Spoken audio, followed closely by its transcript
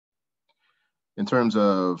in terms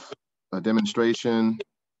of a demonstration,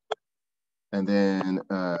 and then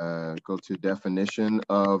go to definition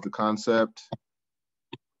of the concept,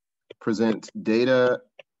 present data,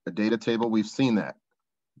 a data table. We've seen that.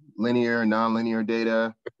 Linear, nonlinear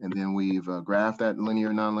data, and then we've graphed that linear,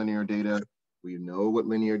 nonlinear data. We know what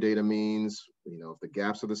linear data means. You know, if the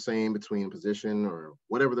gaps are the same between position or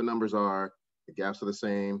whatever the numbers are, the gaps are the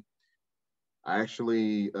same. I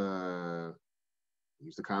actually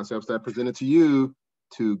use the concepts that I presented to you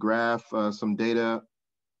to graph some data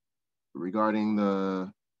regarding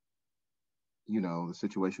the, you know, the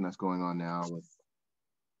situation that's going on now with,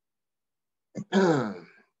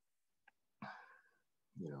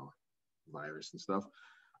 you know, virus and stuff.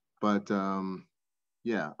 But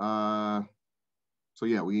yeah, so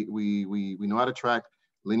yeah, we know how to track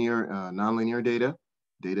linear, nonlinear data,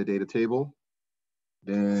 data table.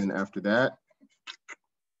 Then after that,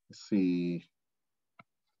 let's see,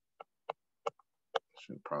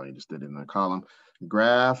 should probably just did it in a column.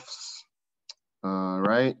 Graphs,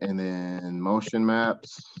 right? And then motion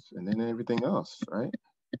maps, and then everything else, right?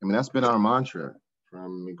 I mean, that's been our mantra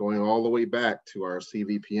from going all the way back to our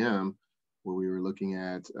CVPM, where we were looking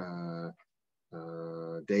at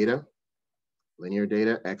data, linear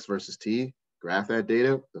data, X versus T, graph that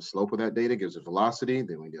data, the slope of that data gives a velocity,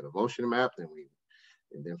 then we did a motion map, then we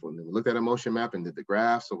looked at a motion map and did the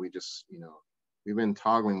graph. So we just, you know, we've been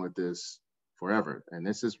toggling with this forever. And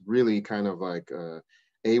this is really kind of like a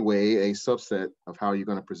subset of how you're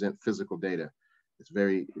going to present physical data. It's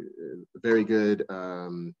very good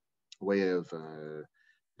way of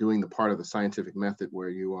doing the part of the scientific method where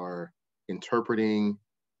you are interpreting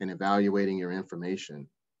and evaluating your information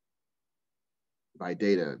by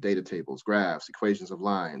data tables, graphs, equations of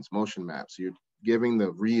lines, motion maps. You're giving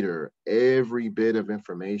the reader every bit of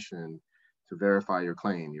information to verify your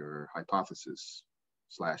claim, your hypothesis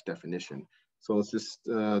 / definition. So it's just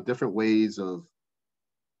different ways of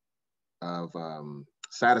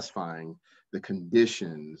satisfying the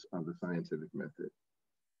conditions of the scientific method.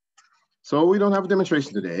 So we don't have a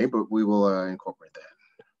demonstration today, but we will incorporate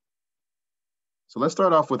that. So let's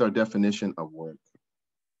start off with our definition of work.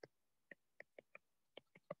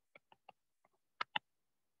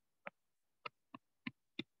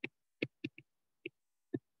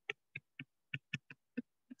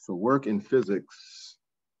 So work in physics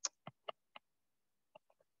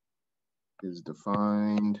is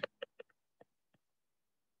defined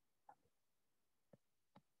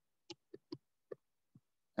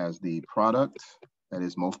as the product, that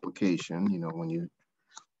is multiplication. You know, when you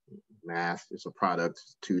math, it's a product.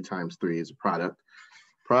 2 times 3 is a product.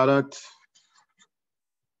 Product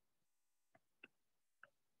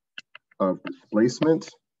of displacement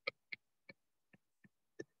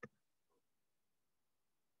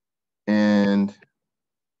and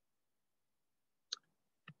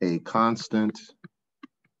a constant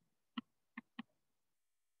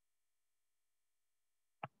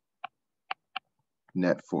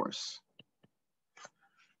net force.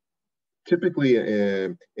 Typically,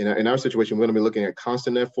 in our situation, we're going to be looking at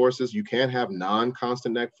constant net forces. You can have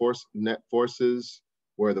non-constant net forces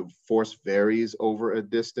where the force varies over a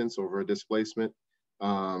distance, over a displacement.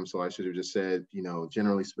 So I should have just said, you know,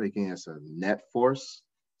 generally speaking, it's a net force.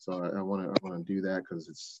 So I want to do that because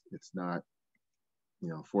it's not, you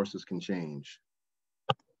know, forces can change,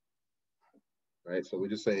 right? So we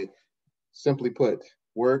just say, simply put,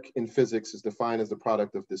 work in physics is defined as the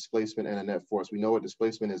product of displacement and a net force. We know what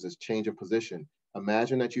displacement is change of position.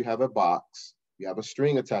 Imagine that you have a box, you have a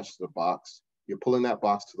string attached to the box, you're pulling that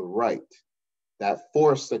box to the right. That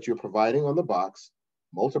force that you're providing on the box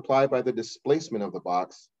multiplied by the displacement of the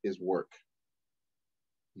box is work.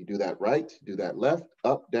 You do that right, do that left,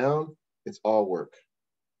 up, down, it's all work,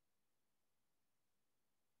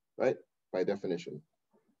 right? By definition.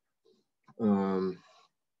 And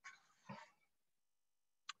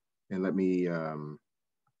let me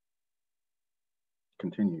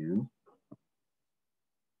continue.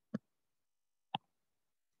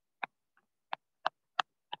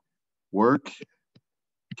 Work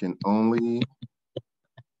can only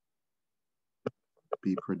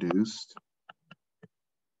be produced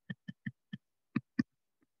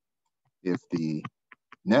if the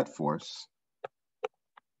net force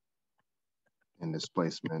and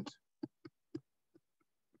displacement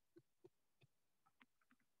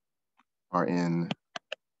are in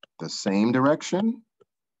the same direction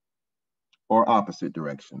or opposite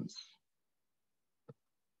directions.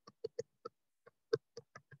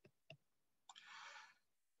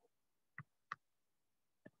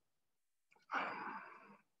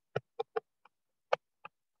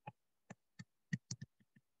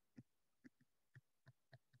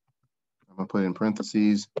 I'm I'll put in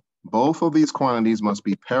parentheses, both of these quantities must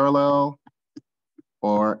be parallel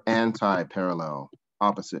or anti-parallel,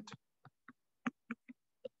 opposite.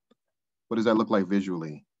 What does that look like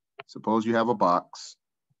visually? Suppose you have a box,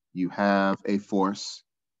 you have a force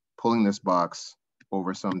pulling this box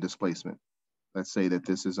over some displacement. Let's say that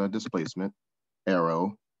this is a displacement,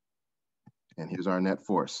 arrow, and here's our net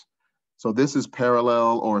force. So this is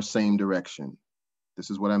parallel or same direction. This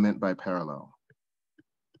is what I meant by parallel.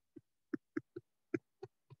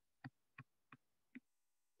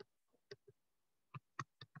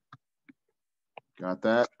 Got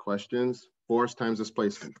that? Questions? Force times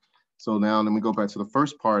displacement. So now let me go back to the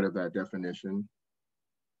first part of that definition.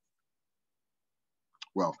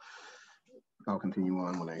 Well, I'll continue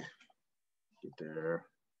on when I get there.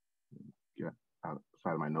 Get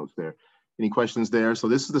outside of my notes there. Any questions there? So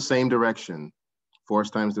this is the same direction,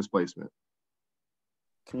 force times displacement.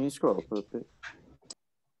 Can you scroll up a bit?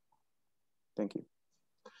 Thank you.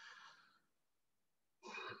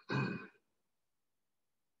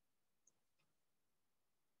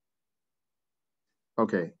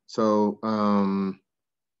 Okay, so, and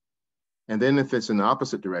then if it's in the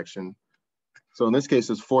opposite direction, so in this case,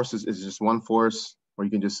 this force is just one force, or you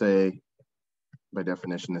can just say, by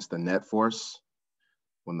definition, it's the net force.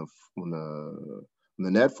 When the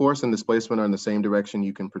net force and displacement are in the same direction,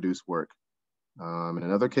 you can produce work. In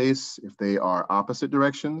another case, if they are opposite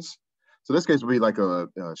directions, so this case would be like a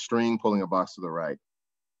string pulling a box to the right.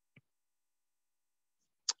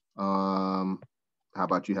 How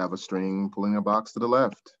about you have a string pulling a box to the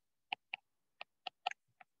left?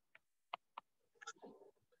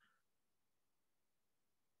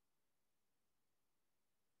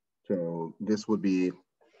 So this would be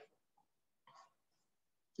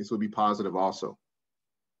positive also.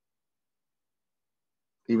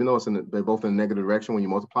 Even though they're both in a negative direction, when you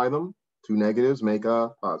multiply them, two negatives make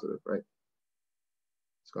a positive, right?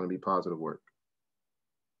 It's going to be positive work.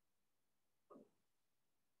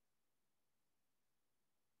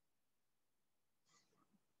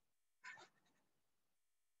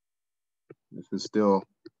 This is still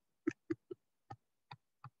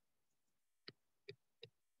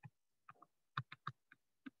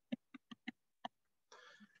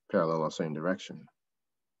parallel or same direction.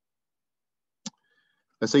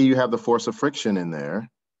 Let's say you have the force of friction in there.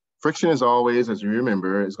 Friction is always, as you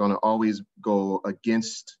remember, is going to always go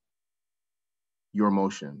against your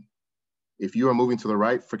motion. If you are moving to the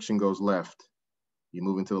right, friction goes left. You're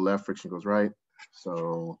moving to the left, friction goes right.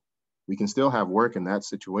 So we can still have work in that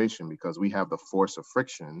situation because we have the force of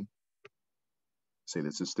friction. Say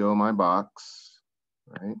this is still my box,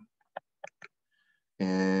 right?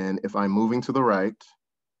 And if I'm moving to the right,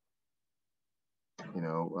 you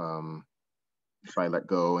know, if I let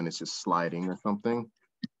go and it's just sliding or something,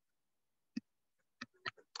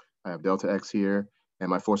 I have delta X here, and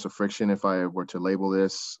my force of friction, if I were to label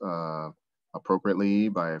this appropriately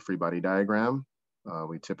by a free body diagram,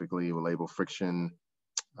 we typically will label friction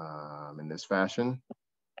in this fashion.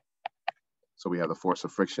 So we have the force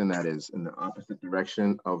of friction that is in the opposite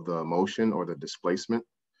direction of the motion or the displacement.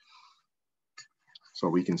 So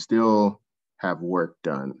we can still have work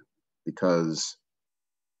done because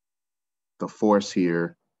the force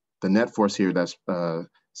here, the net force here that's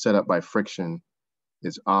set up by friction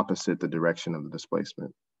is opposite the direction of the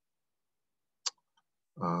displacement.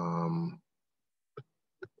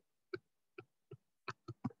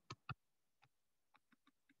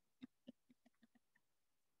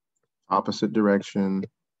 Opposite direction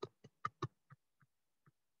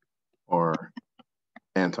or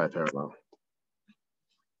anti-parallel.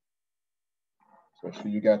 So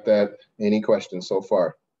you got that. Any questions so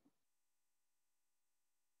far?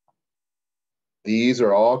 These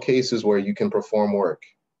are all cases where you can perform work.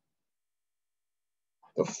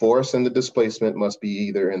 The force and the displacement must be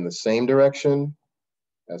either in the same direction,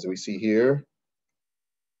 as we see here,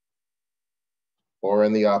 or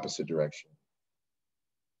in the opposite direction.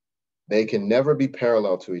 They can never be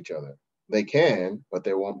parallel to each other. They can, but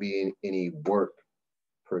there won't be any work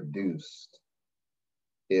produced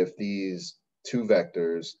if these two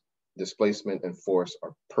vectors, displacement and force,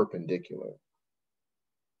 are perpendicular.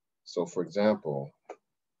 So for example,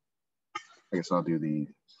 I guess I'll do the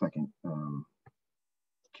second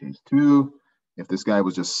case 2. If this guy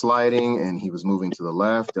was just sliding and he was moving to the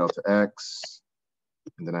left, delta X,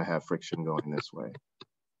 and then I have friction going this way.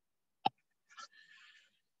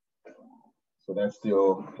 So that's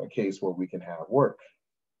still a case where we can have work.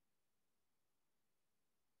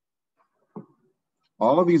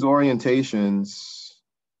 All of these orientations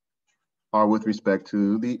are with respect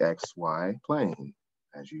to the XY plane,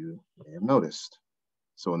 as you may have noticed.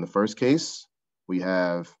 So in the first case, we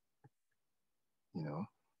have you know,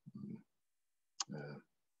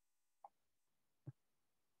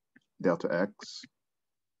 delta x,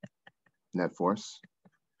 net force.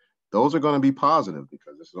 Those are going to be positive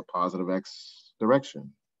because this is a positive x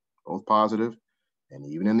direction, both positive. And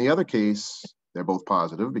even in the other case, they're both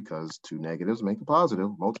positive because two negatives make a positive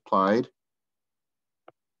multiplied.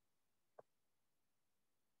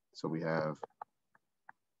 So we have,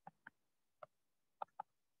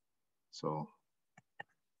 so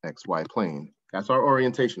XY plane. That's our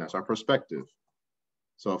orientation, that's our perspective.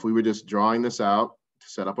 So if we were just drawing this out to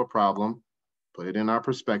set up a problem, put it in our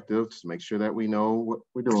perspective to make sure that we know what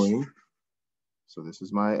we're doing. So this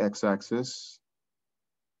is my x-axis.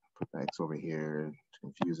 Put the x over here to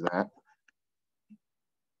confuse that,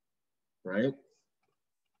 right?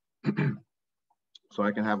 So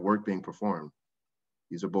I can have work being performed.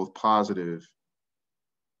 These are both positive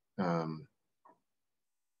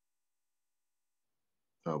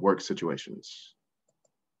work situations.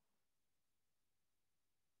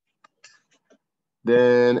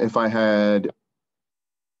 Then if I had, in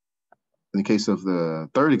the case of the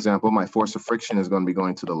third example, my force of friction is going to be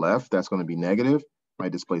going to the left. That's going to be negative. My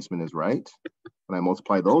displacement is right. When I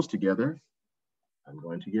multiply those together, I'm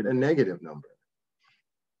going to get a negative number.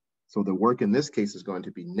 So the work in this case is going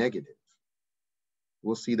to be negative.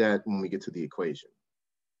 We'll see that when we get to the equation.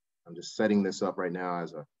 I'm just setting this up right now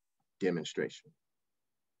as a demonstration.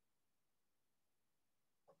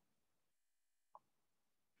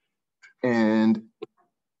 And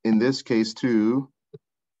in this case too,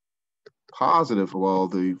 positive, well,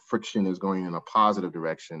 the friction is going in a positive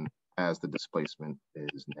direction as the displacement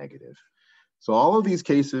is negative. So all of these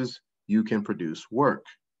cases, you can produce work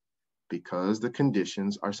because the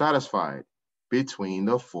conditions are satisfied between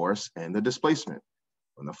the force and the displacement.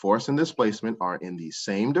 When the force and displacement are in the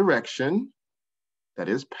same direction, that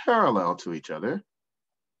is parallel to each other,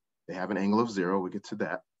 they have an angle of 0, we'll get to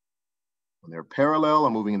that. When they're parallel or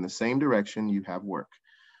moving in the same direction, you have work.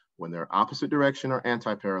 When they're opposite direction or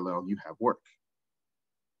anti-parallel, you have work.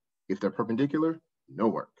 If they're perpendicular, no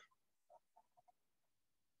work.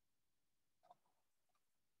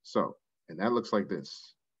 So, and that looks like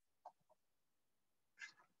this.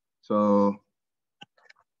 So,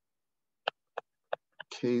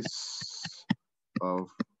 case of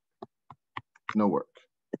no work.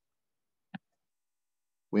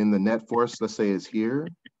 When the net force, let's say, is here,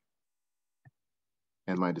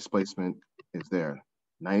 and my displacement is there.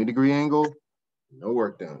 90-degree angle, no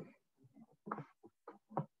work done.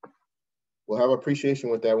 We'll have appreciation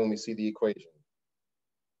with that when we see the equation.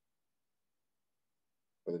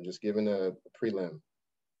 But I'm just giving a prelim.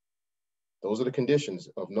 Those are the conditions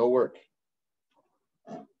of no work.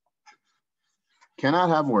 Cannot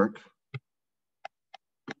have work.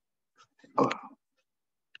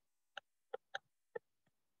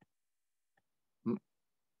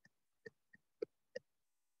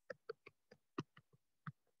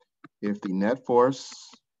 If the net force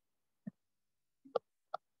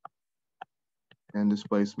and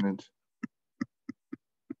displacement,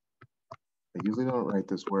 I usually don't write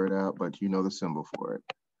this word out, but you know the symbol for it.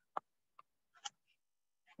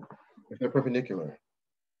 If they're perpendicular,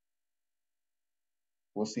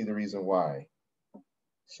 we'll see the reason why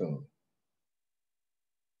soon.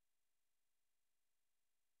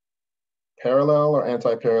 Parallel or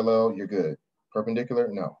anti-parallel, you're good. Perpendicular,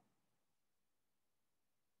 no.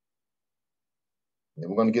 Then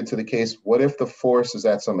we're going to get to the case, what if the force is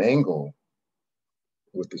at some angle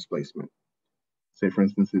with displacement? Say, for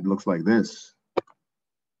instance, it looks like this.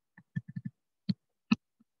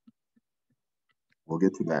 We'll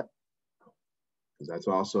get to that. Because that's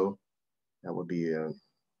also, that would be a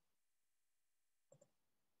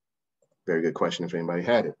very good question if anybody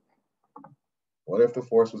had it. What if the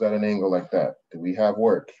force was at an angle like that? Do we have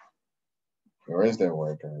work? Or is there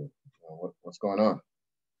work? Or, what's going on?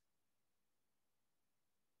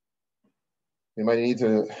 Anybody need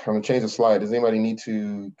to, I'm gonna change the slide. Does anybody need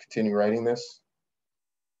to continue writing this?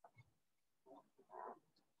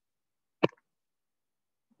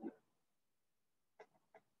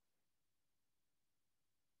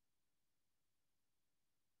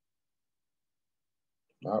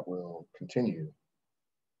 Not, we'll continue.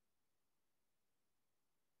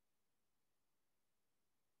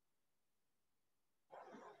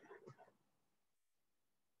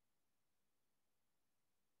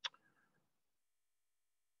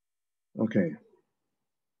 Okay.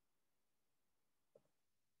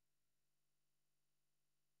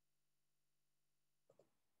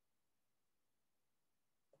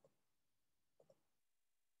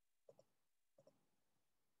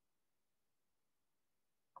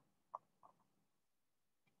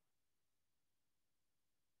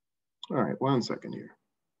 All right, 1 second here.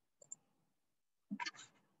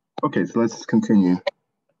 Okay, so let's continue.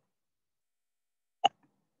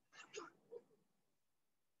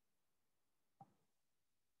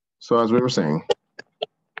 So as we were saying,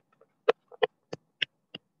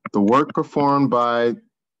 the work performed by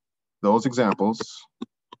those examples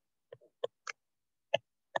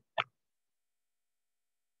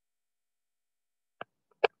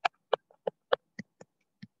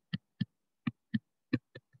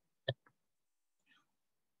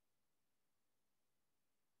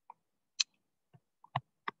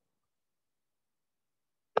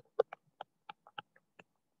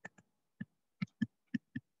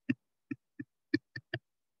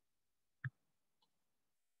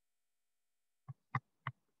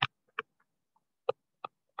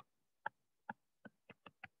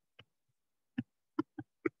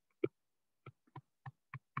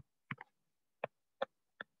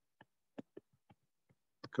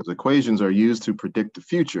because equations are used to predict the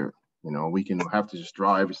future. You know, we can have to just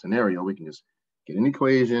draw every scenario. We can just get an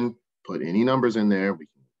equation, put any numbers in there. We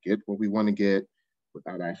can get what we want to get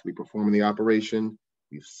without actually performing the operation.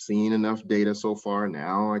 We've seen enough data so far.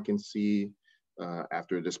 Now I can see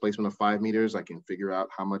after a displacement of 5 meters, I can figure out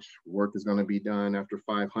how much work is going to be done after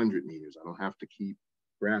 500 meters. I don't have to keep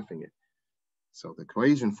graphing it. So the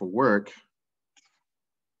equation for work,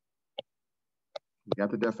 we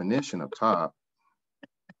got the definition up top.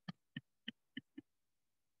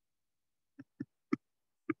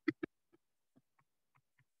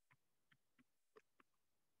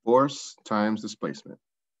 Force times displacement.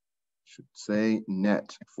 Should say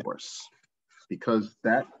net force, because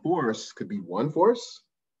that force could be one force,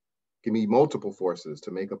 can be multiple forces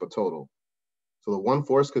to make up a total. So the one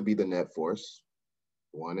force could be the net force.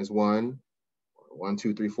 1 is 1, 1,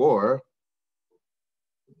 2, 3, 4,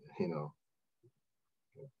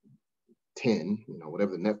 10,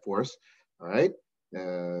 whatever the net force, all right?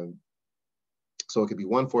 So it could be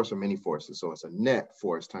one force or many forces. So it's a net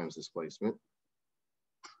force times displacement,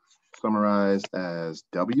 summarized as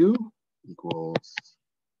W equals,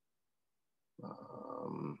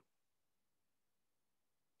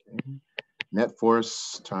 net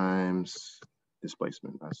force times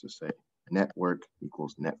displacement. Let's just say net work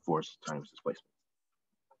equals net force times displacement.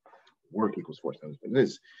 Work equals force times displacement. It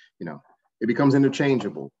is, it becomes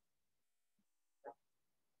interchangeable.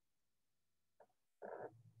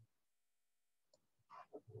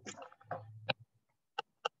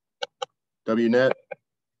 W net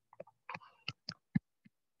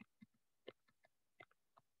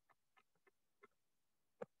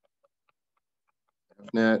F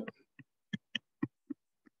net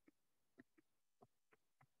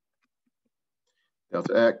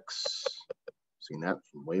delta X, seen that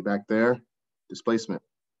from way back there, displacement.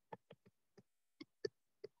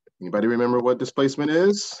 Anybody remember what displacement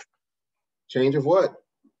is? Change of what?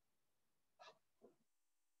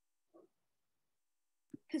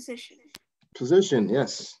 Position. Position,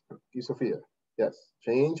 yes. Sophia, yes.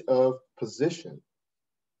 Change of position.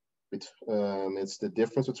 It's the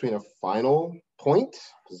difference between a final point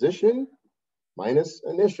position minus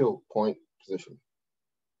initial point position.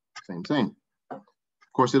 Same thing. Of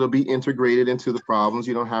course, it'll be integrated into the problems.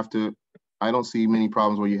 You don't have to, I don't see many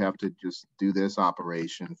problems where you have to just do this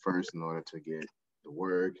operation first in order to get the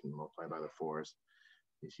work and multiply by the force.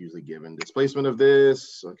 It's usually given displacement of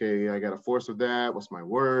this. Okay, I got a force of that. What's my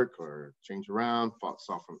work? Or change around,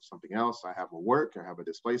 solve from something else. I have a work, I have a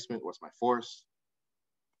displacement. What's my force?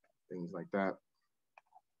 Things like that.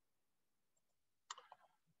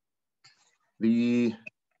 The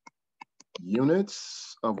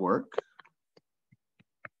units of work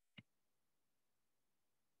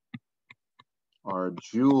are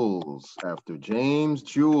joules, after James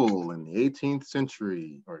Joule in the 18th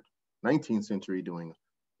century or 19th century, doing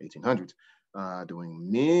 1800s,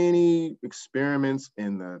 doing many experiments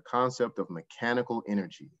in the concept of mechanical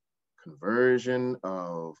energy, conversion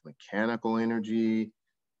of mechanical energy,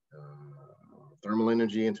 thermal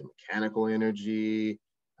energy into mechanical energy,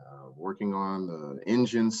 working on the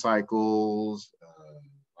engine cycles,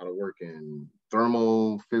 a lot of work in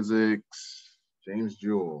thermal physics. James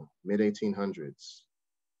Joule, mid-1800s.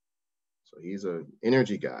 So he's an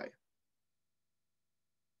energy guy.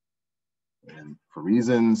 And for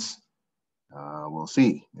reasons we'll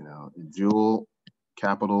see, Joule,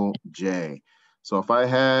 capital J. So if I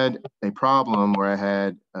had a problem where I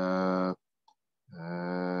had, I'll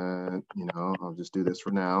just do this for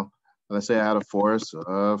now. Let's say I had a force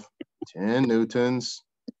of 10 newtons,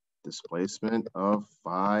 displacement of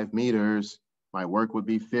 5 meters. My work would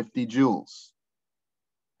be 50 joules.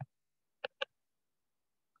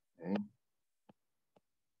 Okay.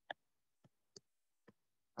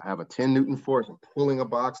 I have a 10 Newton force. I'm pulling a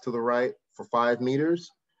box to the right for 5 meters.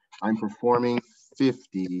 I'm performing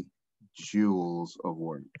 50 joules of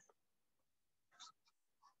work.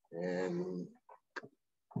 And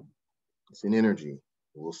it's an energy.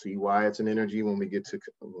 We'll see why it's an energy when we get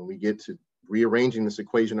to rearranging this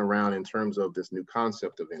equation around in terms of this new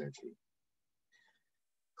concept of energy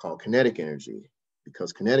called kinetic energy,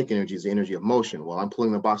 because kinetic energy is the energy of motion. While I'm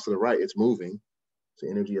pulling the box to the right, it's moving. It's the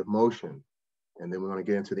energy of motion. And then we're going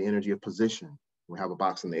to get into the energy of position. We have a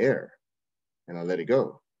box in the air and I let it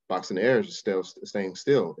go. Box in the air is still staying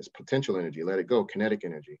still. It's potential energy. Let it go, kinetic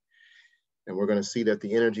energy. And we're going to see that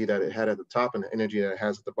the energy that it had at the top and the energy that it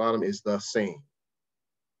has at the bottom is the same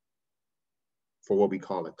for what we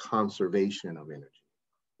call a conservation of energy.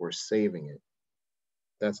 We're saving it.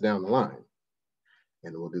 That's down the line.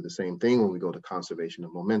 And we'll do the same thing when we go to conservation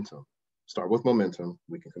of momentum. Start with momentum,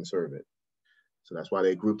 we can conserve it. So that's why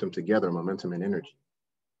they group them together, momentum and energy.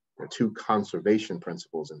 There are two conservation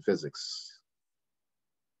principles in physics.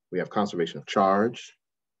 We have conservation of charge,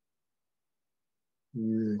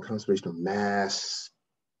 conservation of mass,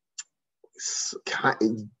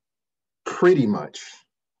 pretty much.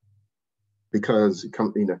 Because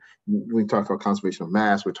we talk about conservation of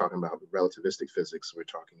mass, we're talking about relativistic physics. We're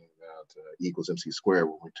talking about E equals mc squared,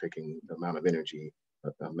 when we're taking the amount of energy,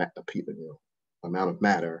 amount of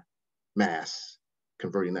matter, mass,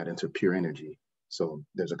 converting that into pure energy. So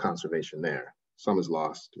there's a conservation there. Some is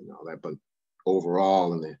lost and all that, but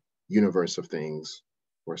overall in the universe of things,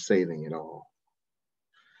 we're saving it all.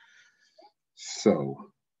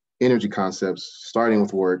 So energy concepts, starting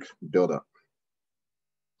with work, build up.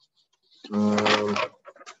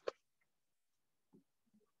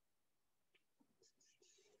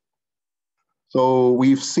 So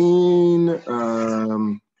we've seen,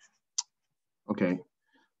 okay,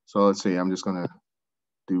 so let's see, I'm just gonna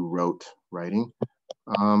do rote writing.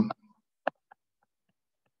 Just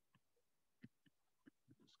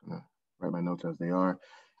gonna write my notes as they are.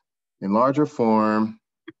 In larger form,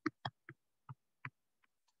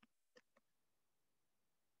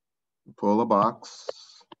 pull a box.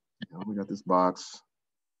 We got this box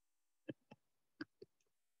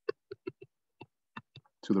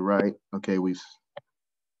to the right. Okay, we've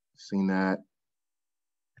seen that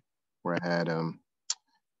where I had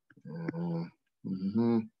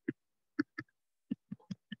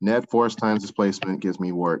net force times displacement gives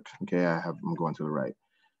me work. Okay, I'm going to the right.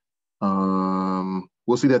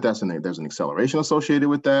 We'll see that there's an acceleration associated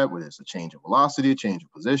with that, where there's a change of velocity, change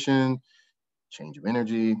of position, change of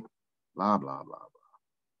energy, blah, blah, blah, blah.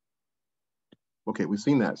 Okay, we've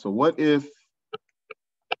seen that. So what if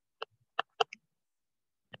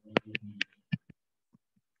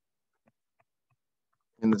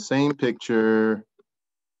in the same picture,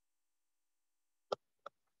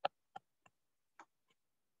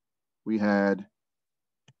 we had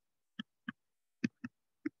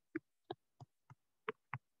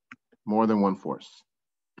more than one force?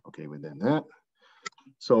 Okay, within that.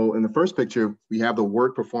 So in the first picture, we have the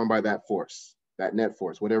work performed by that force, that net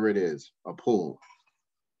force, whatever it is, a pull.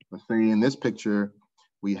 Let's say in this picture,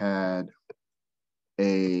 we had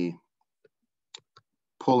a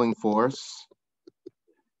pulling force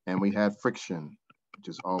and we had friction, which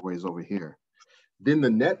is always over here. Then the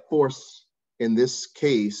net force in this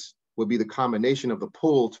case would be the combination of the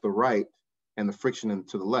pull to the right and the friction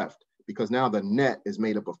to the left, because now the net is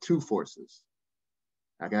made up of two forces.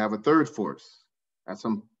 I can have a third force at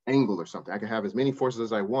some angle or something. I can have as many forces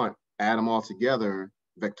as I want, add them all together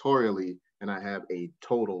vectorially, and I have a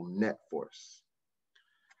total net force.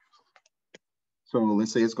 So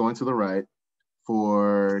let's say it's going to the right.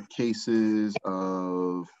 For cases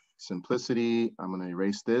of simplicity, I'm going to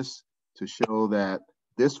erase this to show that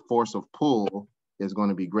this force of pull is going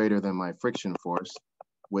to be greater than my friction force,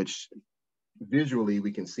 which visually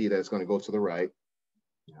we can see that it's going to go to the right.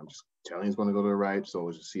 I'm just telling you it's going to go to the right, so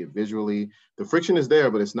we'll just see it visually. The friction is there,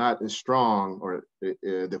 but it's not as strong, or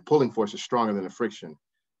the pulling force is stronger than the friction.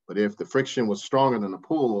 But if the friction was stronger than the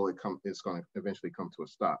pull, it's going to eventually come to a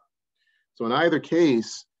stop. So in either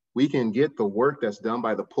case, we can get the work that's done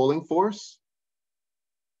by the pulling force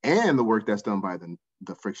and the work that's done by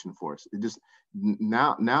the friction force. It just,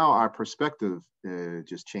 now our perspective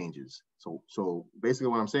just changes. So basically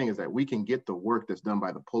what I'm saying is that we can get the work that's done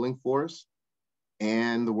by the pulling force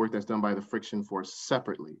and the work that's done by the friction force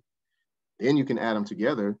separately. Then you can add them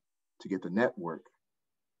together to get the net work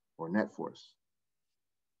or net force.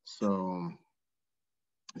 So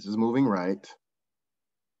this is moving right.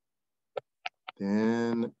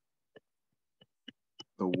 Then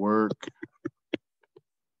the work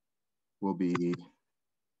will be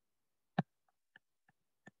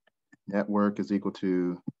net work is equal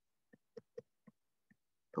to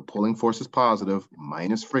the pulling force is positive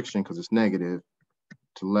minus friction because it's negative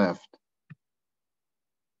to left,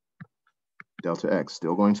 delta x,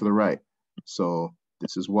 still going to the right. So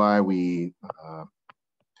this is why we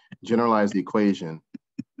generalize the equation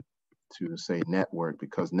to say net work,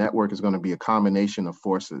 because net work is going to be a combination of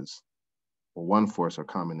forces, or one force or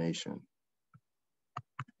combination.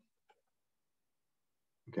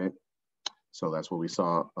 Okay, so that's what we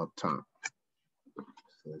saw up top.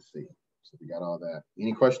 So let's see. So we got all that.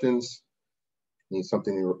 Any questions? Need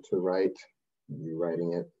something to write? You're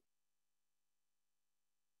writing it.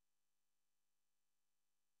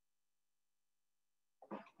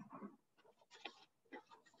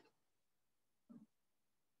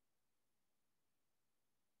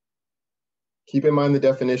 Keep in mind the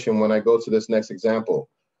definition when I go to this next example.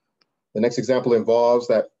 The next example involves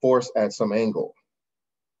that force at some angle.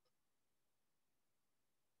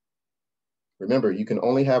 Remember, you can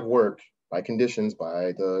only have work by conditions,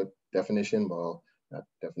 by the definition, well, not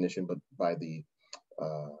definition, but by the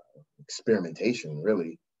experimentation,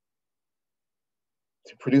 really,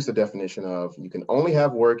 to produce a definition of you can only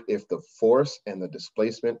have work if the force and the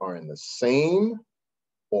displacement are in the same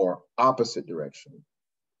or opposite direction.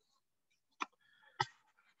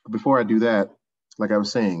 Before I do that, like I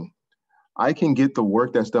was saying, I can get the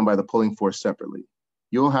work that's done by the pulling force separately.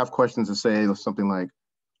 You'll have questions to say something like,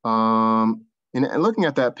 and looking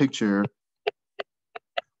at that picture,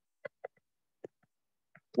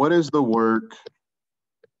 what is the work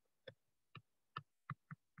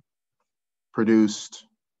produced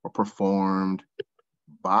or performed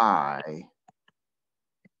by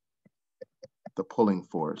the pulling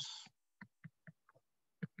force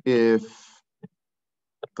if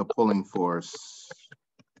the pulling force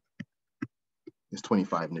is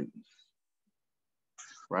 25 newtons,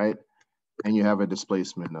 right? And you have a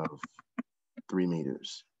displacement of 3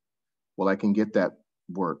 meters. Well, I can get that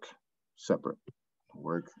work separate.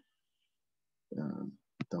 Work done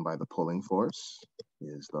by the pulling force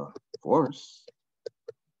is the force,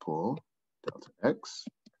 pull, delta x,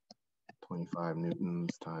 25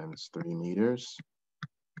 newtons times 3 meters,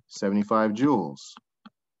 75 joules.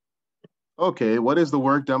 Okay, what is the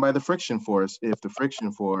work done by the friction force if the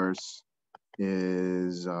friction force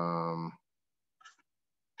is 5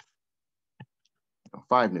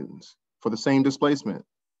 newtons for the same displacement?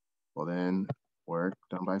 Well, then work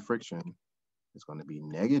done by friction is going to be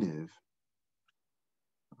negative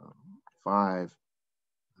 5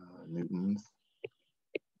 newtons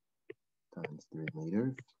times 3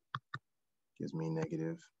 meters gives me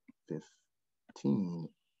negative 15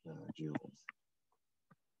 joules.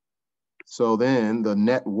 So then the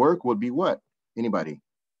net work would be what? Anybody?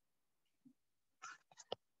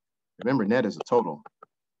 Remember, net is a total.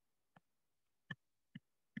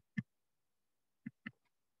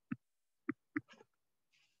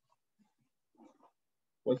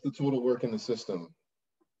 What's the total work in the system?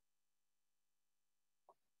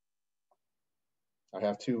 I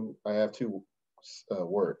have two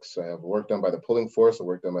works. I have work done by the pulling force or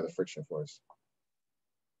work done by the friction force.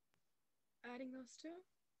 Adding those two?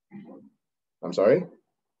 I'm sorry?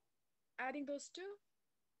 Adding those two?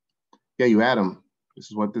 Yeah, you add them. This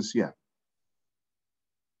is what this, yeah.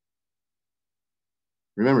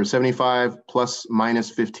 Remember, 75 plus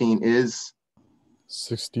minus 15 is?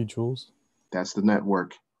 60 joules. That's the net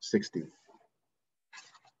work, 60.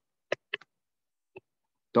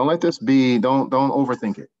 Don't let this be, don't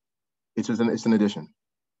overthink it. It's an addition.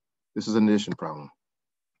 This is an addition problem.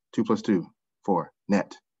 2 plus 2, 4,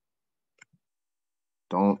 net.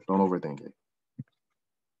 Don't overthink it.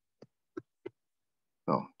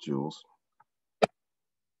 Oh, joules.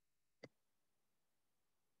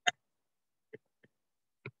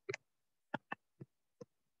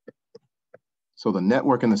 So the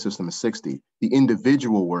network in the system is 60. The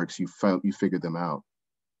individual works, you figured them out.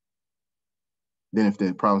 Then if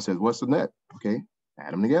the problem says, what's the net? Okay,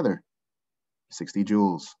 add them together. 60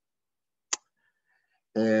 joules.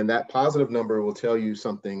 And that positive number will tell you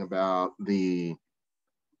something about the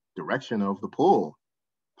direction of the pull.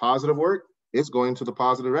 Positive work, it's going to the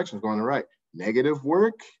positive direction, it's going to the right. Negative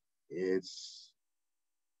work, it's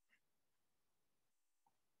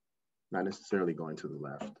not necessarily going to the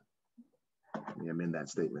left. Let me amend that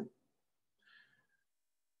statement.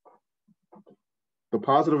 The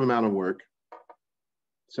positive amount of work,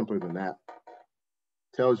 simpler than that,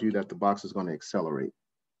 tells you that the box is going to accelerate.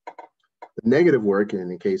 The negative work,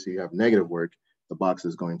 and in case you have negative work, the box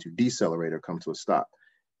is going to decelerate or come to a stop.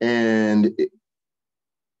 And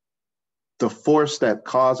the force that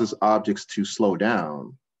causes objects to slow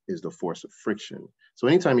down is the force of friction. So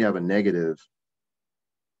anytime you have a negative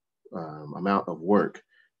amount of work,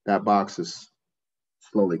 that box is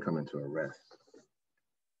slowly coming to a rest.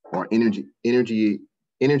 Or energy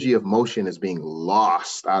of motion is being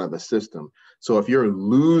lost out of the system. So if you're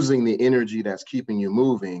losing the energy that's keeping you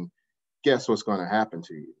moving, guess what's going to happen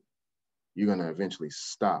to you? You're going to eventually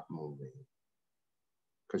stop moving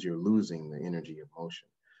because you're losing the energy of motion.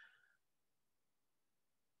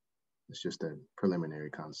 It's just a preliminary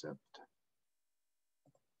concept.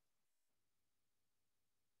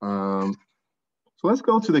 So let's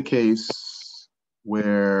go to the case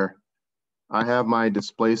where I have my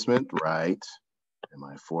displacement right and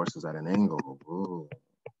my force is at an angle. Ooh,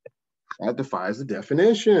 that defies the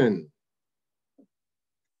definition.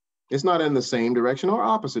 It's not in the same direction or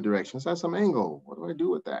opposite direction. It's at some angle. What do I do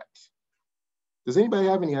with that? Does anybody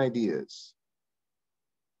have any ideas?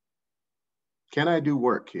 Can I do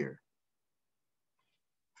work here?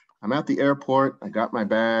 I'm at the airport. I got my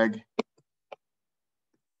bag.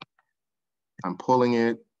 I'm pulling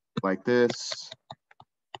it like this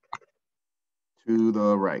to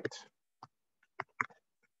the right.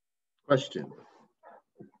 Question: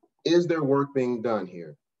 is there work being done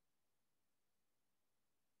here?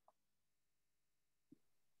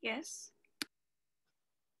 Yes.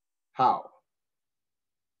 How?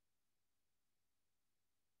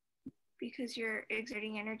 Because you're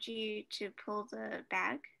exerting energy to pull the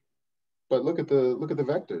bag. But look at the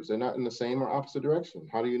vectors. They're not in the same or opposite direction.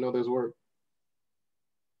 How do you know there's work?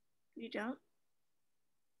 You don't?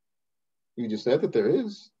 You just said that there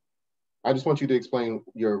is. I just want you to explain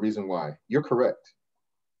your reason why. You're correct.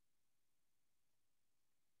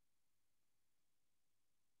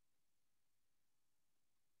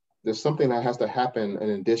 There's something that has to happen in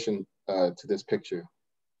addition to this picture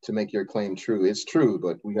to make your claim true. It's true,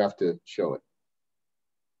 but we have to show it.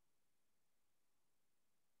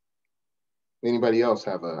 Anybody else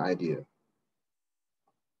have an idea?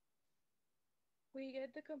 We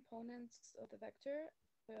get the components of the vector,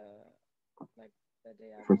 like the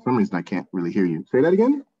diagonal. For some reason, I can't really hear you. Say that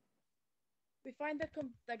again? We find the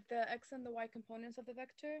like the x and the y components of the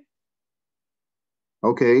vector.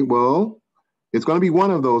 Okay, well, it's going to be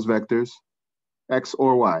one of those vectors, x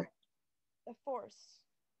or y. The force.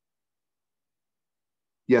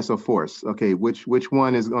 Yes, a force. Okay, which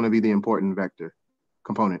one is going to be the important vector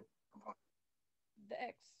component? The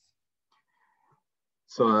x.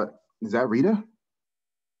 So is that Rita?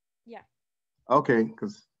 Yeah. Okay,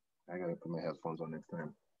 because I got to put my headphones on next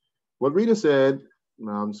time. What Rita said,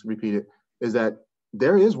 I'll just repeat it, is that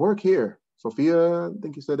there is work here. Sophia, I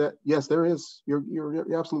think you said that. Yes, there is.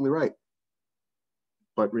 You're absolutely right.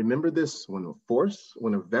 But remember this, when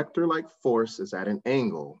a vector like force is at an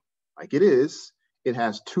angle, like it is, it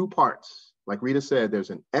has two parts. Like Rita said,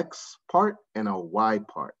 there's an x part and a y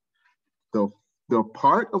part. The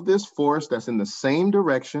part of this force that's in the same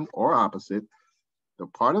direction or opposite, the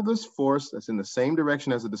part of this force that's in the same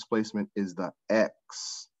direction as the displacement is the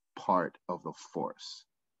x part of the force.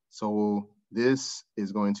 So this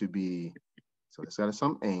is going to be, so it's at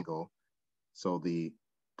some angle. So the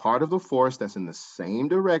part of the force that's in the same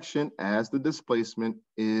direction as the displacement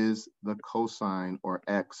is the cosine or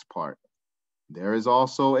x part. There is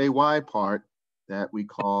also a y part that we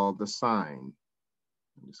call the sine.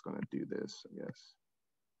 I'm just going to do this, I guess.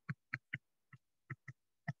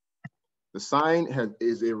 The sine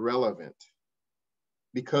is irrelevant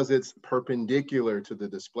because it's perpendicular to the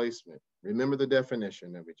displacement. Remember the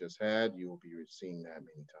definition that we just had. You will be seeing that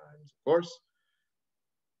many times, of course.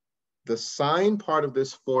 The sine part of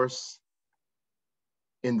this force,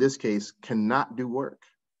 in this case, cannot do work.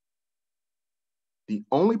 The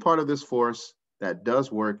only part of this force that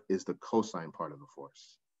does work is the cosine part of the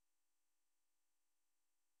force,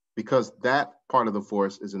 because that part of the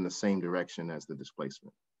force is in the same direction as the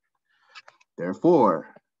displacement.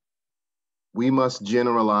 Therefore, we must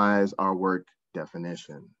generalize our work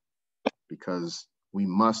definition because we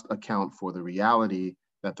must account for the reality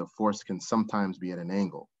that the force can sometimes be at an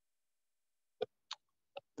angle.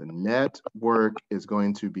 The net work is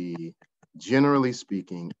going to be, generally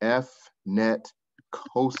speaking, F net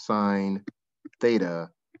cosine theta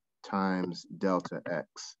times delta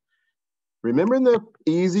x. Remember in the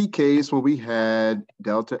easy case where we had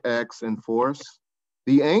delta x and force?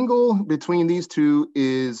 The angle between these two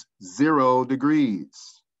is 0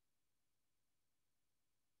 degrees.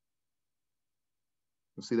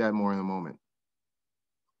 We'll see that more in a moment.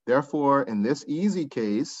 Therefore, in this easy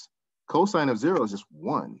case, cosine of 0 is just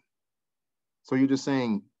 1. So you're just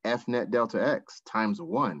saying F net delta x times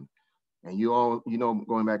 1. And you all,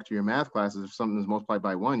 going back to your math classes, if something is multiplied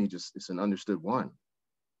by 1, it's an understood 1.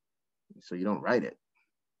 So you don't write it.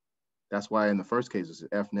 That's why in the first case, it's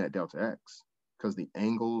F net delta x, because the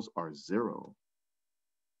angles are 0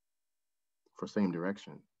 for same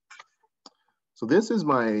direction. So this is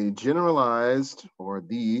my generalized, or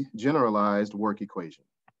the generalized work equation.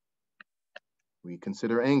 We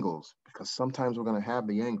consider angles because sometimes we're going to have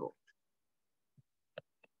the angle.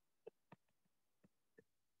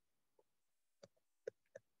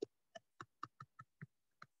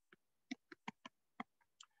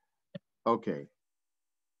 Okay.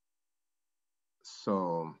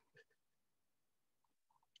 So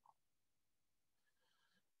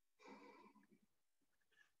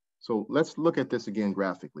let's look at this again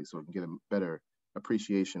graphically so we can get a better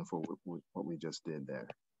appreciation for what we just did there.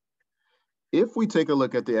 If we take a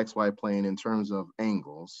look at the XY plane in terms of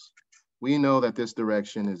angles, we know that this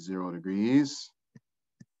direction is 0 degrees,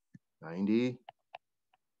 90,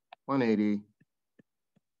 180,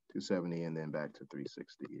 270, and then back to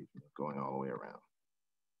 360, going all the way around,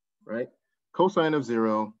 right? Cosine of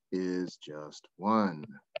 0 is just 1.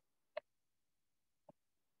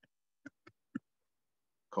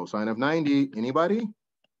 Cosine of 90, anybody? You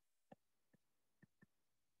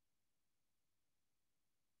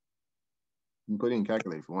can put it in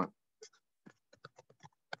calculator if you want.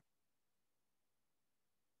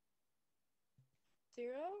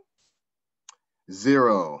 0?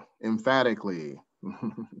 0, emphatically.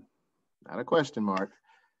 Not a question mark.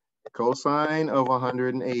 Cosine of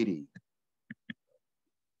 180.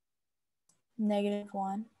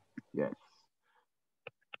 -1. Yes.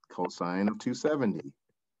 Cosine of 270.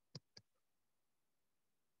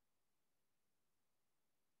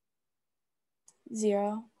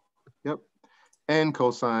 -0. Yep. And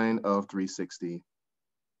cosine of 360.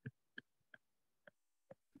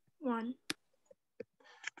 1.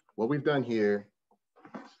 What we've done here,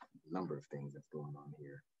 a number of things that's going on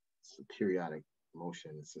here. It's a periodic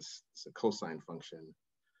motion. It's a cosine function.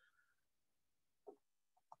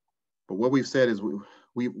 But what we've said is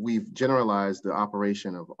we've generalized the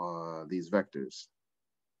operation of these vectors.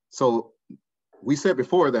 So we said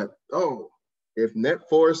before that, oh, if net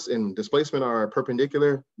force and displacement are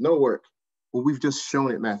perpendicular, no work. Well, we've just shown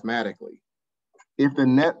it mathematically. If the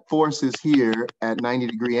net force is here at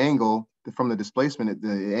 90-degree angle from the displacement,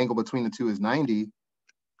 the angle between the two is 90,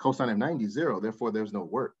 cosine of 90 is 0, therefore there's no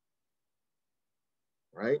work,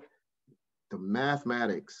 right? The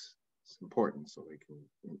mathematics is important so we can,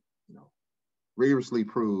 rigorously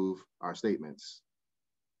prove our statements.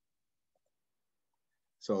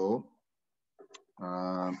 So,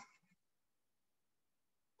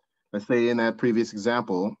 let's say in that previous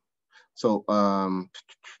example, so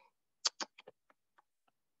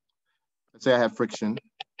let's say I have friction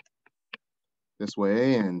this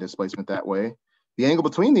way and displacement that way. The angle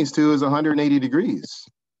between these two is 180 degrees.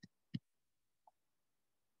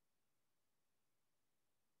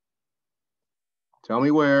 Tell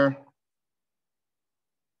me where.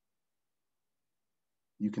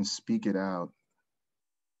 You can speak it out.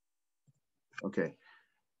 Okay.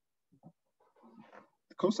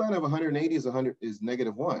 The cosine of 180 is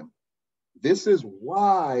 -1. This is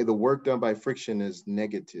why the work done by friction is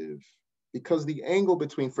negative, because the angle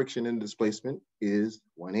between friction and displacement is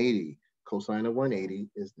 180. Cosine of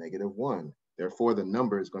 180 is -1. Therefore, the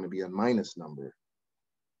number is going to be a minus number,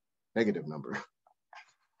 negative number.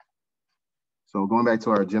 So going back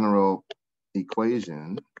to our general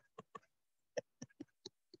equation,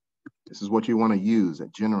 this is what you want to use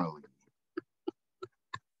generally.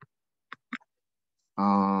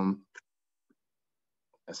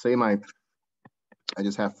 Let's say I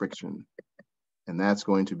just have friction, and that's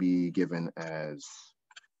going to be given as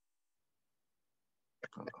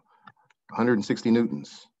 160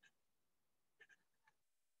 newtons.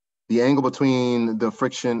 The angle between the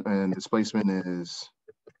friction and displacement is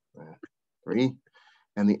 3,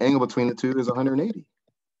 and the angle between the two is 180.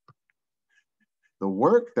 The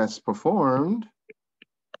work that's performed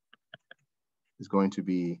is going to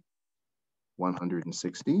be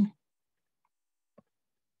 160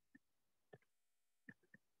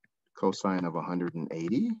 cosine of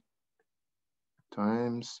 180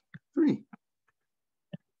 times 3.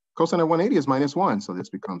 Cosine of 180 is -1, so this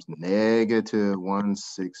becomes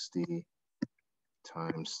 -160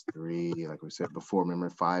 times 3. Like we said before, remember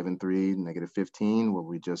 5 and 3, -15. Well,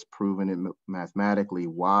 we just proven it mathematically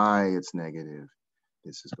why it's negative.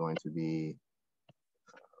 This is going to be,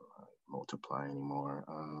 multiply anymore.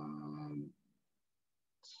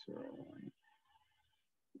 So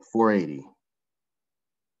 480,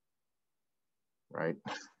 right?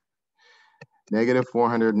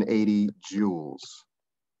 -480 joules.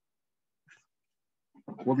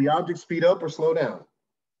 Will the object speed up or slow down?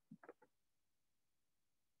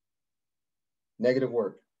 Negative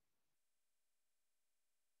work.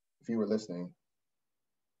 If you were listening,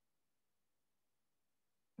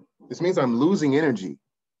 This means I'm losing energy.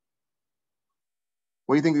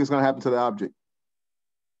 What do you think is going to happen to the object?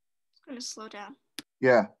 It's going to slow down.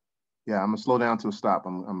 Yeah, I'm going to slow down to a stop.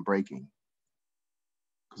 I'm braking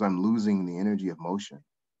because I'm losing the energy of motion.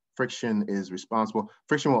 Friction is responsible.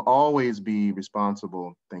 Friction will always be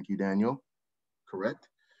responsible. Thank you, Daniel. Correct.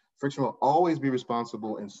 Friction will always be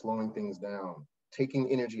responsible in slowing things down, taking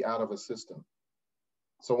energy out of a system.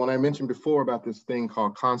 So when I mentioned before about this thing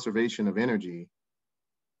called conservation of energy,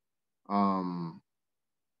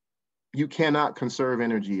 you cannot conserve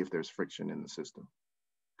energy if there's friction in the system,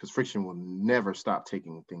 because friction will never stop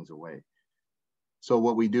taking things away. So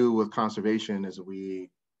what we do with conservation is we,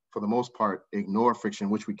 for the most part, ignore friction,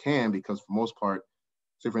 which we can, because for most part,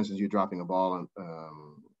 say for instance, you're dropping a ball in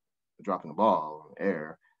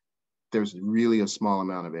air, there's really a small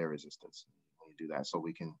amount of air resistance when you do that. So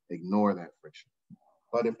we can ignore that friction.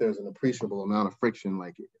 But if there's an appreciable amount of friction,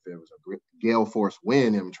 like if there was a gale force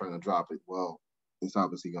wind and I'm trying to drop it, well, it's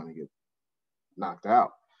obviously going to get knocked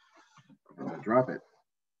out. I'm going to drop it.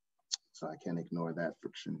 So I can't ignore that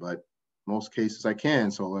friction, but most cases I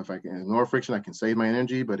can. So if I can ignore friction, I can save my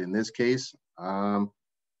energy. But in this case, can't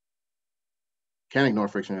ignore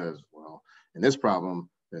friction as well. In this problem,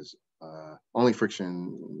 there's only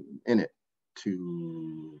friction in it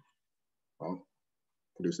to, well,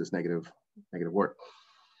 produce this negative work.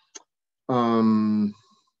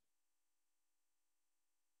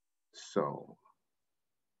 So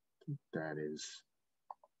that is,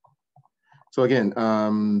 so again,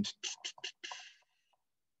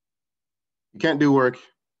 you can't do work.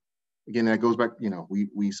 Again, that goes back,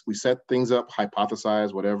 we set things up,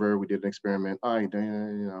 hypothesize, whatever. We did an experiment. I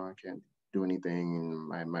can't do anything.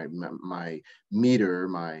 My meter,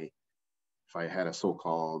 if I had a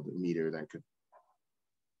so-called meter that could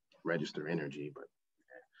register energy, but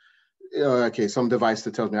okay, some device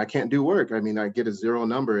that tells me I can't do work. I mean, I get a zero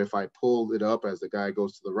number if I pull it up as the guy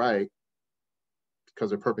goes to the right, because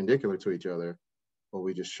they're perpendicular to each other. Well,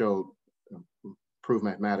 we just showed, prove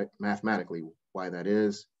mathematically why that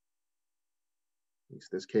is. At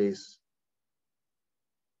least this case,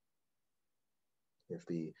 if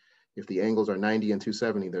the angles are 90 and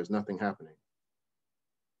 270, there's nothing happening.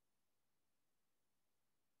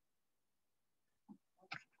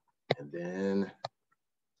 And then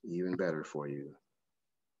even better for you.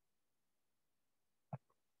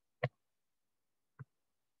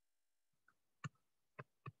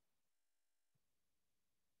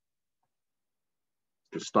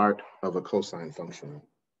 The start of a cosine function.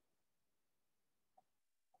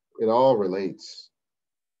 It all relates.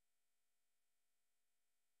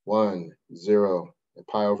 1, 0 at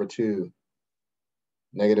pi over 2,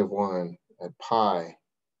 -1 at pi,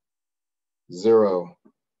 0,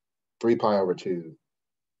 3 pi over 2,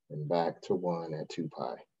 and back to 1 at 2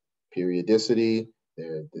 pi. Periodicity,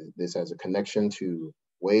 this has a connection to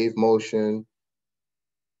wave motion.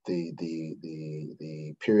 The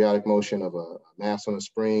periodic motion of a mass on a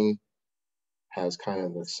spring has kind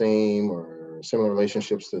of the same or similar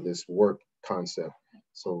relationships to this work concept.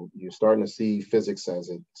 So you're starting to see physics as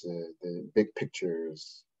the big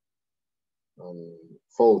pictures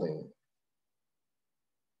unfolding,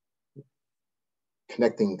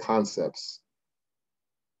 connecting concepts,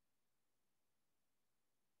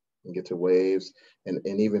 and get to waves, and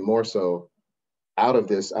even more so, out of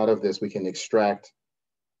this we can extract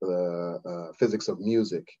the physics of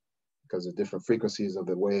music, because the different frequencies of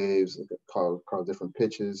the waves cause different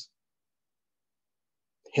pitches.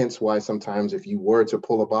 Hence why sometimes if you were to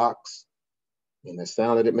pull a box and the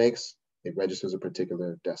sound that it makes, it registers a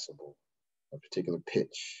particular decibel, a particular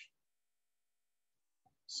pitch.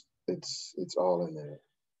 It's all in there.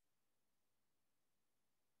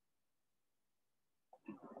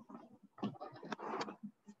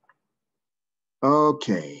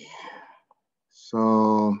 Okay,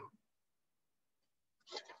 so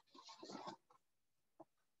I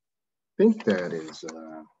think that is,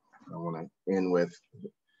 I want to end with,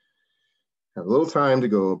 have a little time to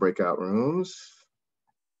go breakout rooms.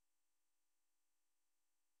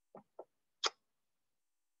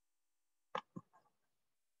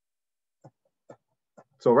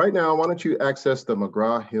 So right now, why don't you access the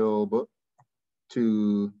McGraw-Hill book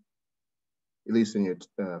to, at least in your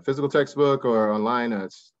physical textbook or online,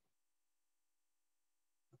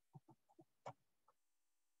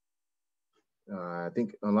 I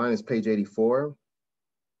think online is page 84,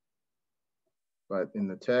 but in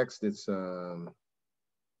the text, it's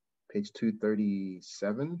page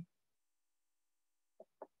 237.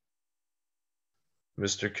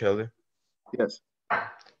 Mr. Kelly? Yes.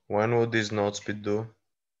 When will these notes be due?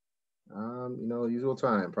 Usual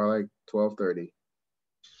time, probably like 12:30.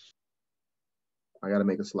 I got to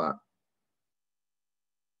make a slot.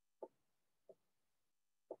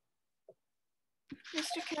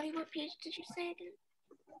 Mr. Kelly, what page did you say again?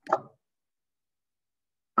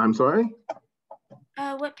 I'm sorry?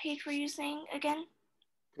 What page were you saying again?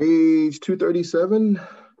 Page 237.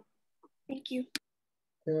 Thank you.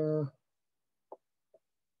 Yeah.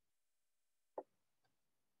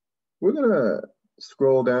 We're going to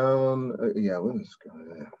scroll down. Yeah, we're going to scroll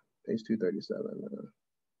down. Page 237.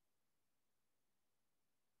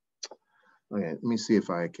 Okay, let me see if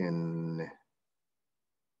I can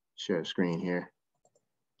share a screen here.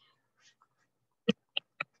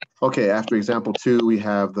 Okay, after example 2, we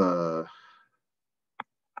have the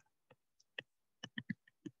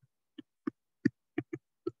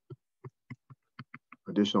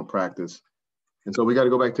additional practice. And so we got to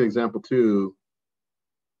go back to example 2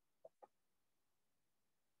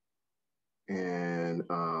 and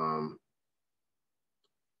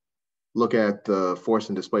look at the force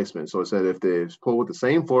and displacement. So it said if they pull with the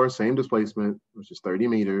same force, same displacement, which is 30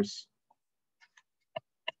 meters.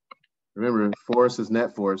 Remember, force is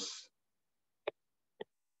net force.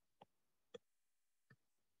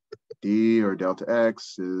 D or delta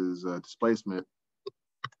X is displacement.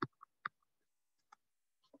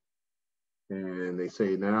 And they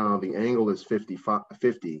say now the angle is 50.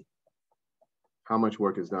 How much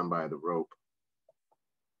work is done by the rope?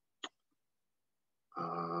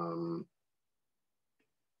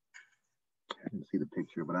 I didn't see the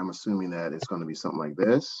picture, but I'm assuming that it's going to be something like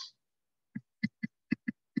this.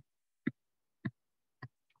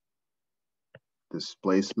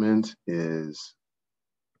 Displacement is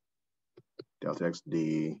delta X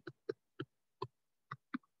D.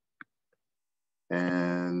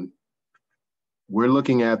 And we're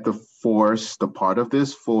looking at the force, the part of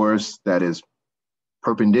this force that is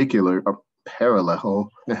perpendicular or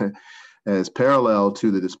parallel, as parallel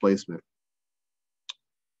to the displacement,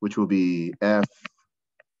 which will be F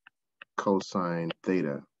cosine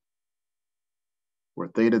theta, where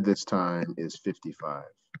theta this time is 55.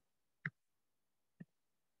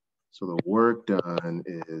 So the work done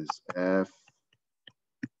is F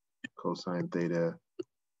cosine theta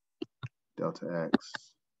delta X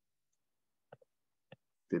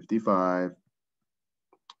 55.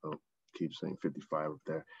 Oh, keep saying 55 up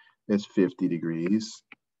there. It's 50 degrees.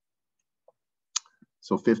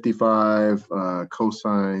 So 55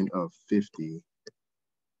 cosine of 50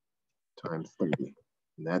 times 30,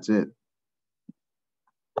 and that's it.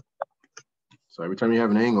 So every time you have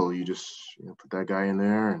an angle, you just put that guy in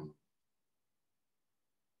there, and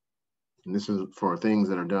this is for things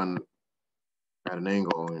that are done at an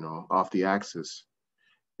angle, off the axis.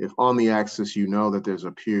 If on the axis, you know that there's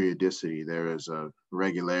a periodicity, there is a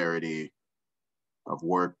regularity of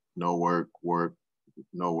work, no work, work,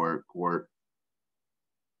 no work, work,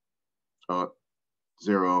 up,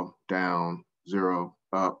 0, down, 0,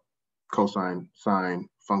 up, cosine, sine,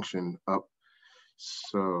 function, up.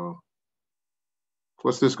 So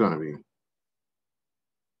what's this going to be?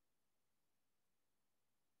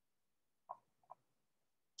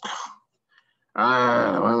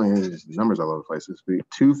 I mean, there's numbers all over the place. It's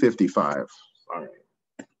 255. All right,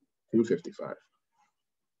 255.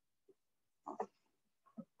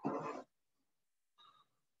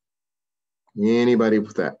 Anybody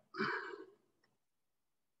with that?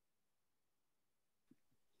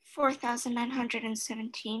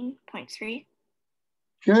 4,917.3.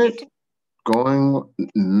 Good. Going,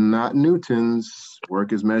 not newtons.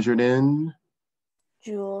 Work is measured in?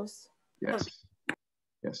 Joules. Yes.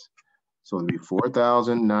 Yes. So it'll be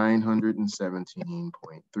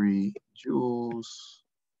 4,917.3 joules.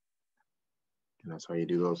 And that's how you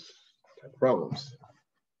do those type of problems.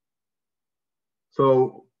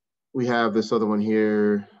 So we have this other one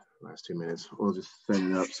here. Last 2 minutes. We'll just set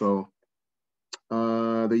it up. So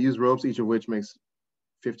they use ropes, each of which makes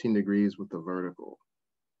 15 degrees with the vertical.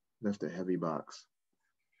 Lift a heavy box.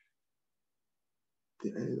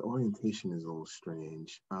 The orientation is a little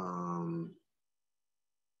strange. I'm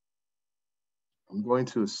going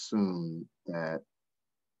to assume that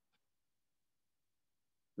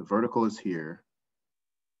the vertical is here.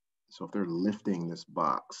 So if they're lifting this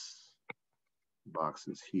box, the box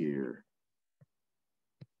is here.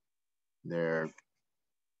 They're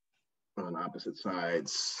on opposite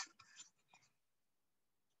sides.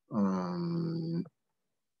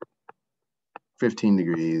 15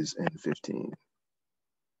 degrees and 15.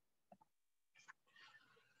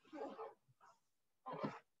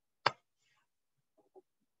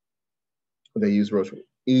 They use ropes,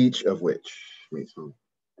 each of which makes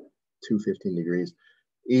 215 degrees.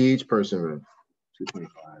 Each person with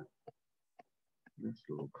 225. That's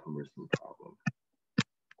a little cumbersome problem.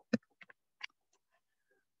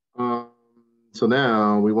 so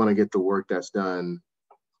now we want to get the work that's done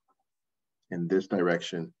in this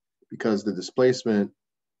direction, because the displacement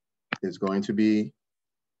is going to be,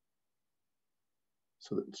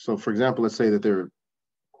 so for example, let's say that they're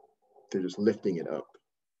just lifting it up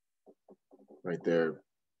right there,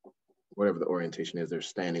 whatever the orientation is, they're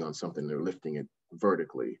standing on something, they're lifting it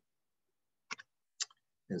vertically.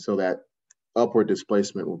 And so that upward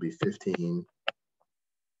displacement will be 15.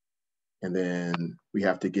 And then we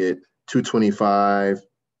have to get 225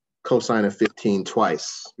 cosine of 15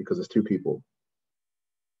 twice because it's two people.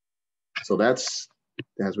 So that's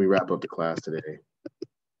as we wrap up the class today.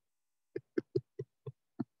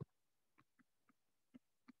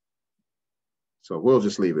 So we'll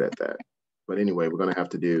just leave it at that. But anyway, we're gonna have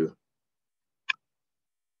to do,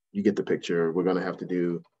 you get the picture, we're gonna have to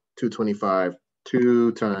do 225,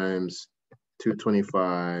 2 times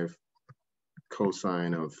 225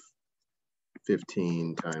 cosine of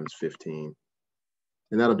 15 times 15.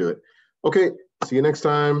 And that'll do it. Okay, see you next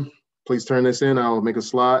time. Please turn this in, I'll make a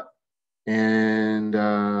slot. And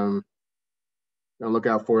I'll look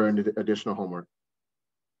out for additional homework.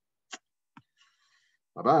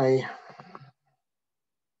 Bye-bye.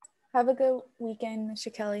 Have a good weekend,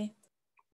 Mr. Kelly.